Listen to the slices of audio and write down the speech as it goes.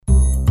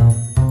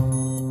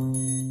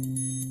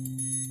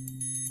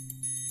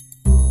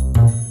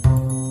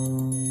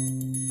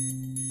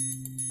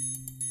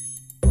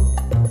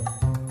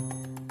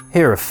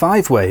Here are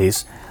 5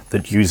 ways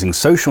that using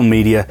social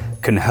media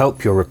can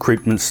help your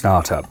recruitment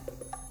startup.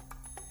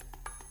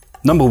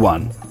 Number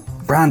 1.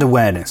 Brand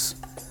awareness.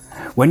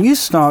 When you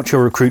start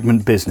your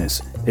recruitment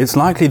business, it's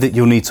likely that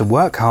you'll need to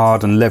work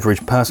hard and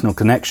leverage personal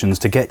connections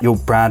to get your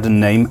brand and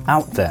name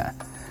out there.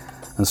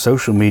 And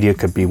social media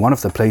could be one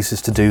of the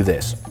places to do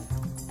this.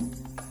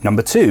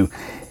 Number 2.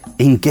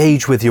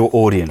 Engage with your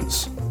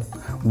audience.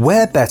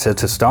 Where better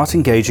to start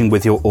engaging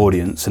with your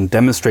audience and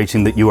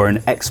demonstrating that you are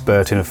an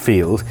expert in a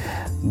field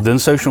than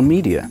social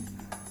media?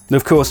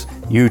 Of course,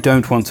 you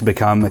don't want to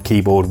become a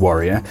keyboard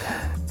warrior.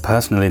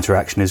 Personal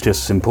interaction is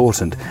just as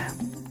important.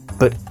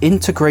 But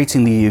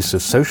integrating the use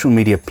of social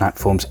media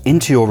platforms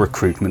into your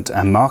recruitment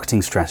and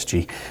marketing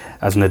strategy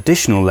as an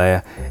additional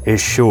layer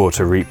is sure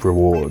to reap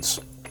rewards.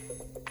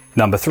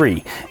 Number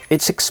 3.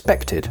 It's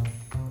expected.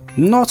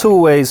 Not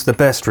always the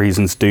best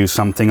reason to do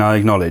something, I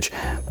acknowledge,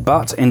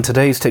 but in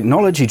today's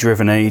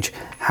technology-driven age,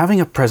 having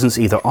a presence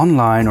either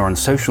online or on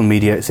social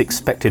media is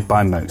expected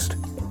by most.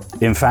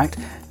 In fact,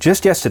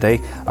 just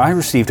yesterday, I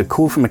received a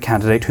call from a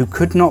candidate who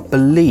could not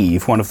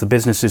believe one of the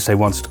businesses they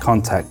wanted to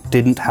contact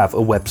didn't have a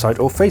website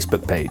or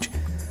Facebook page.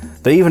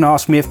 They even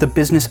asked me if the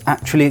business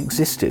actually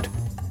existed.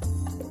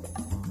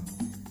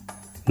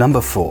 Number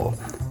 4.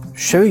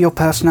 Show your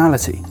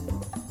personality.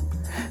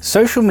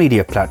 Social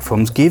media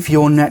platforms give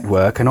your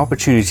network an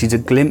opportunity to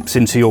glimpse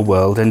into your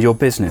world and your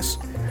business,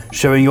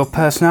 showing your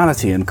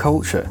personality and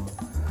culture.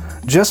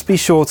 Just be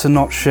sure to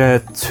not share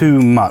too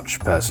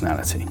much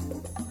personality.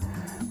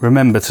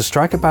 Remember to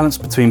strike a balance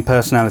between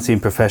personality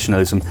and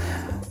professionalism.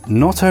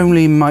 Not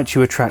only might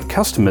you attract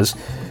customers,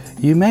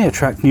 you may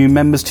attract new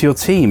members to your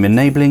team,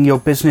 enabling your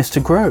business to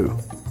grow.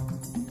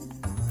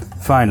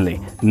 Finally,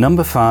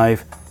 number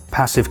 5,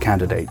 passive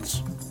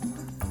candidates.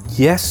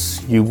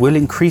 Yes, you will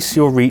increase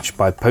your reach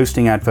by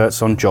posting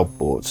adverts on job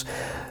boards,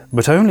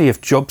 but only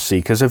if job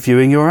seekers are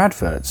viewing your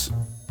adverts,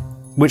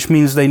 which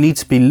means they need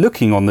to be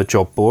looking on the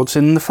job boards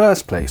in the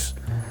first place.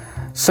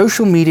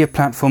 Social media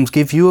platforms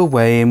give you a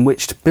way in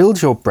which to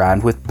build your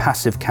brand with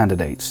passive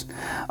candidates,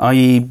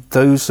 i.e.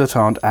 those that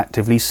aren't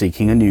actively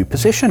seeking a new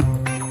position.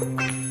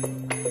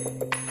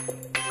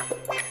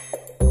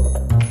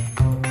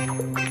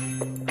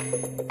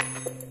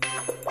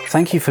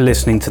 Thank you for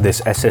listening to this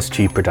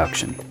SSG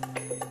production.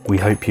 We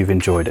hope you've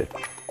enjoyed it.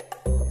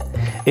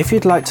 If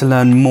you'd like to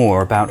learn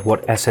more about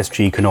what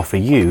SSG can offer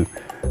you,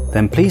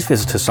 then please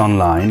visit us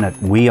online at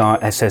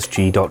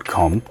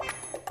wearessg.com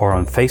or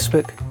on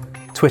Facebook,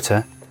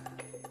 Twitter,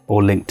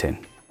 or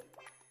LinkedIn.